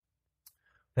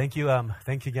Thank you.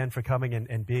 Thank you again for coming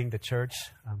and being the church.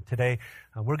 Today,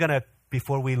 we're going to,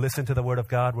 before we listen to the Word of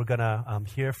God, we're going to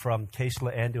hear from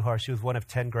Keishla Andujar. She was one of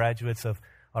 10 graduates of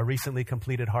our recently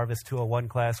completed Harvest 201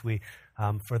 class. We,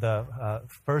 for the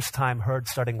first time, heard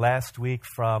starting last week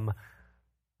from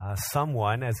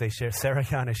someone as they shared, Sarah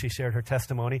Yana, she shared her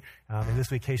testimony. And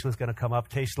this week, Keishla is going to come up.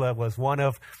 Keishla was one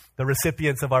of the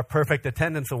recipients of our Perfect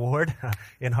Attendance Award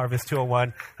in Harvest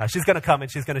 201. She's going to come and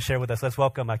she's going to share with us. Let's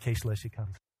welcome Keishla as she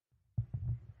comes.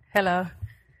 Hello.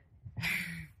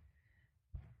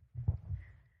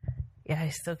 Yeah, I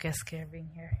still get scared being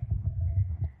here.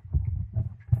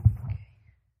 Okay.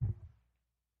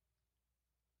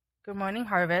 Good morning,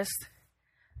 Harvest.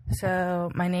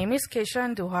 So, my name is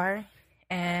Keishla Andujar,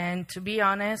 and to be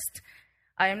honest,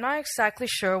 I am not exactly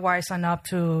sure why I signed up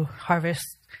to Harvest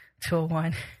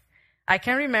 201. I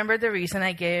can't remember the reason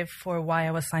I gave for why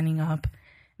I was signing up.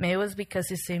 Maybe it was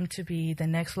because it seemed to be the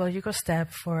next logical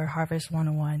step for Harvest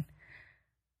 101.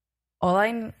 All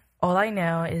I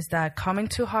know is that coming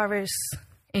to Harvest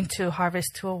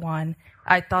 201,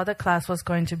 I thought the class was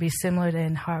going to be similar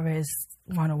to Harvest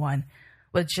 101,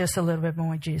 with just a little bit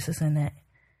more Jesus in it.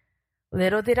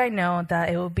 Little did I know that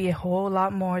it would be a whole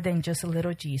lot more than just a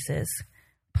little Jesus,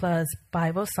 plus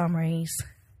Bible summaries,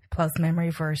 plus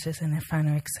memory verses in the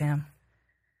final exam.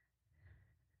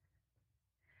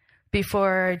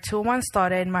 Before 201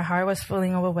 started, my heart was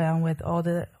feeling overwhelmed with all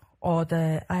the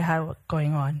I had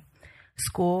going on.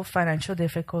 School, financial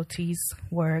difficulties,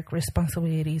 work,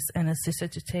 responsibilities, and a sister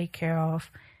to take care of,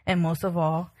 and most of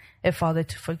all, a father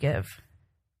to forgive.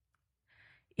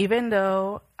 Even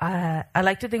though I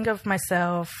like to think of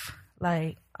myself,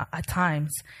 like, at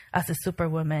times, as a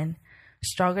superwoman,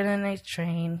 stronger than a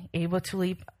train, able to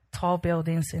leap tall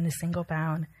buildings in a single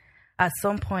bound, at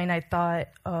some point I thought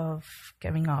of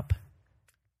giving up.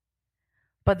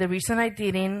 But the reason I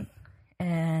didn't,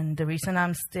 and the reason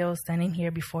I'm still standing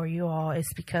here before you all,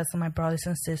 is because of my brothers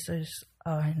and sisters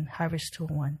in Harvest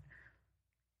 201.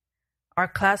 Our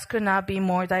class could not be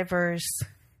more diverse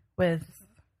with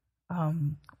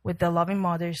the loving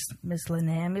mothers, Miss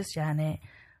Linnea and Miss Janet,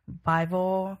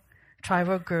 Bible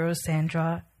tribal guru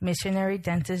Sandra, missionary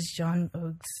dentist John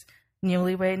Uggs,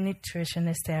 newlywed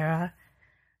nutritionist Sarah,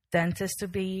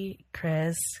 dentist-to-be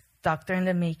Chris, doctor in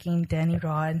the making Danny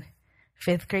Rod,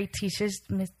 5th grade teachers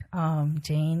Miss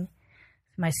Jane,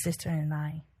 my sister and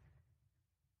I.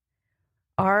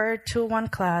 Our 201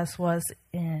 class was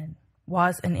and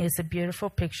is a beautiful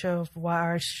picture of what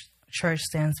our church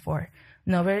stands for.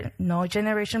 No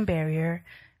generation barrier,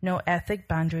 no ethnic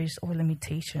boundaries or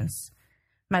limitations.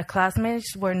 My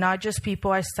classmates were not just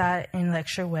people I sat in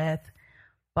lecture with,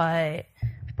 but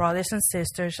brothers and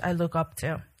sisters I look up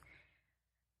to.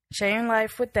 Sharing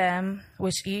life with them,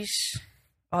 sharing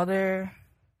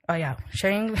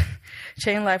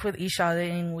life with each other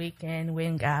in week in,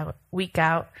 week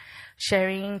out,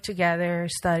 sharing together,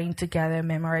 studying together,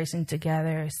 memorizing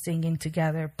together, singing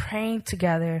together, praying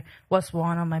together was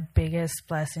one of my biggest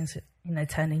blessings in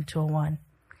attending 201.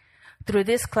 Through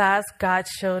this class, God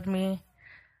showed me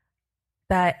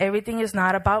that everything is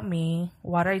not about me,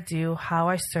 what I do, how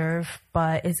I serve,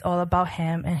 but it's all about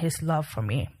Him and His love for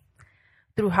me.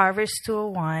 Through Harvest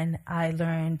 201, I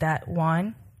learned that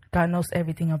 1, God knows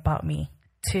everything about me.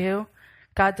 2,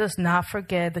 God does not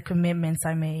forget the commitments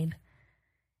I made.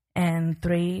 And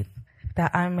 3,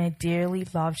 that I'm a dearly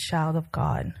loved child of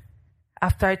God.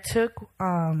 After I took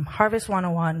Harvest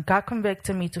 101, God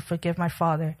convicted me to forgive my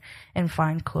father and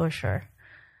find closure.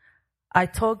 I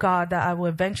told God that I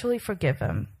would eventually forgive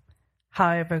him.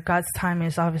 However, God's time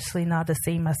is obviously not the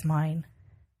same as mine.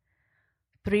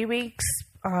 3 weeks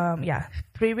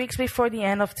before the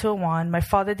end of 201, my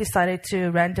father decided to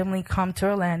randomly come to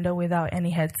Orlando without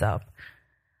any heads up.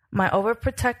 My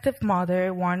overprotective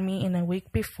mother warned me in a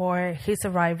week before his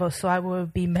arrival so I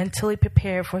would be mentally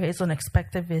prepared for his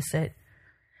unexpected visit.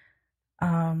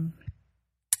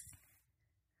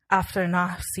 After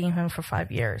not seeing him for 5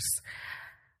 years,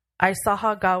 I saw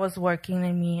how God was working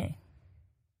in me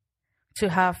to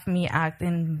have me act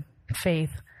in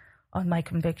faith on my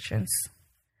convictions.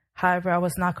 However, I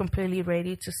was not completely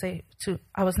ready to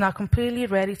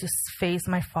face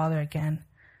my father again.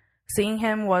 Seeing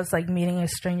him was like meeting a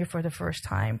stranger for the first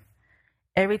time.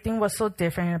 Everything was so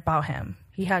different about him.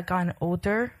 He had gotten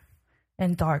older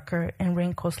and darker, and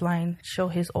wrinkles line show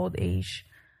his old age.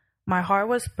 My heart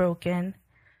was broken,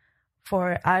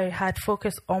 for I had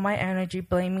focused all my energy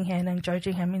blaming him and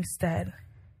judging him instead.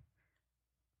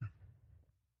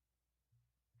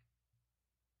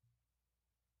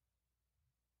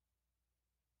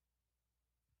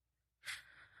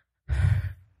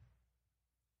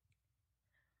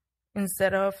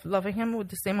 instead of loving him with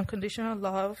the same unconditional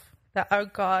love that our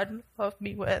God loved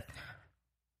me with.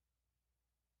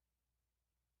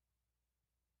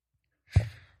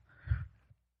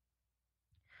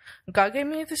 God gave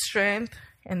me the strength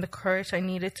and the courage I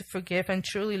needed to forgive and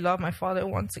truly love my father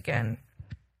once again.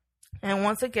 And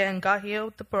once again, God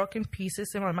healed the broken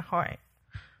pieces in my heart.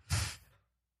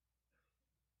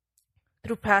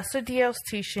 Through Pastor DL's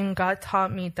teaching, God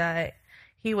taught me that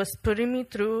he was putting me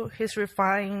through his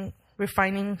refining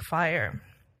fire.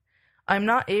 I'm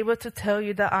not able to tell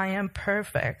you that I am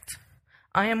perfect.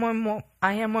 I am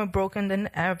more broken than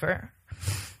ever.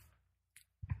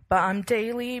 But I'm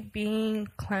daily being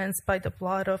cleansed by the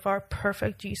blood of our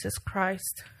perfect Jesus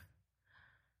Christ.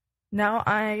 Now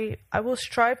I will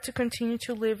strive to continue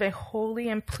to live a holy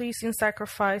and pleasing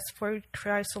sacrifice for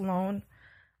Christ alone.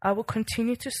 I will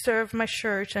continue to serve my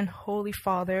church and Holy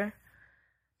Father.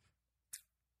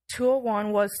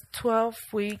 201 was 12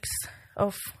 weeks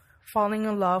of falling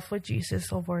in love with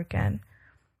Jesus over again.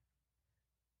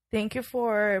 Thank you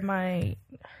for my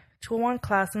 201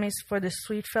 classmates for the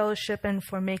sweet fellowship and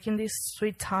for making this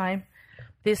sweet time.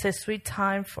 This is a sweet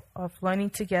time of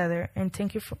learning together. And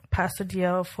thank you, for Pastor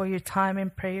DL, for your time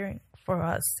and prayer for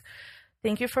us.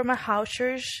 Thank you for my house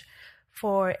church,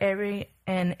 for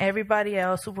everybody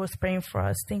else who was praying for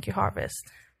us. Thank you, Harvest.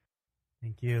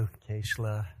 Thank you,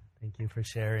 Keishla. Thank you for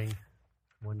sharing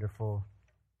wonderful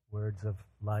words of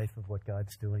life of what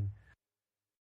God's doing.